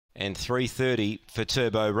and 3:30 for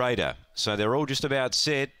Turbo Raider. So they're all just about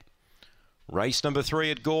set. Race number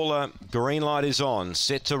 3 at Gawler. Green light is on,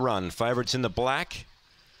 set to run. Favourites in the black.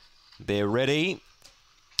 They're ready.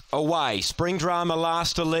 Away. Spring Drama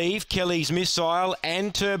last to leave. Kelly's Missile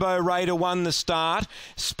and Turbo Raider won the start.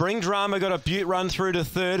 Spring Drama got a beaut run through to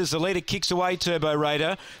third as the leader kicks away Turbo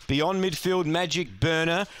Raider. Beyond midfield, Magic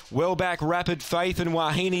Burner. Well back, Rapid Faith and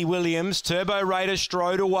Wahine Williams. Turbo Raider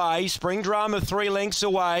strode away. Spring Drama 3 lengths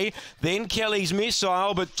away. Then Kelly's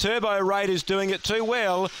Missile, but Turbo Raider's doing it too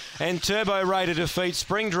well. And Turbo Raider defeats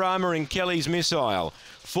Spring Drama and Kelly's Missile.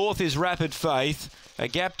 Fourth is Rapid Faith. A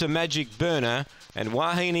gap to Magic Burner. And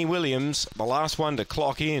Wahine Williams, the last one to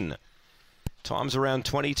clock in. Time's around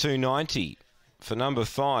 22.90 for number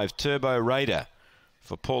 5, Turbo Raider.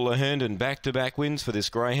 For Paula Herndon, back-to-back wins for this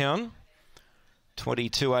greyhound.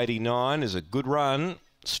 22.89 is a good run.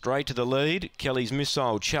 Straight to the lead. Kelly's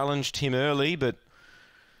Missile challenged him early, but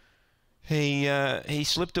he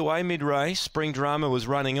slipped away mid-race. Spring Drama was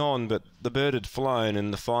running on, but the bird had flown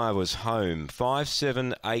and the 5 was home. 5,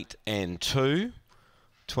 7, 8 and 2.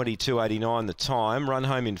 22.89 the time. Run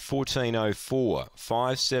home in 14.04.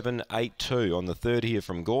 5.782 on the third here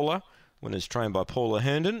from Gawler. Winners trained by Paula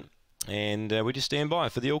Herndon. And we just stand by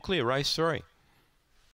for the all clear race 3.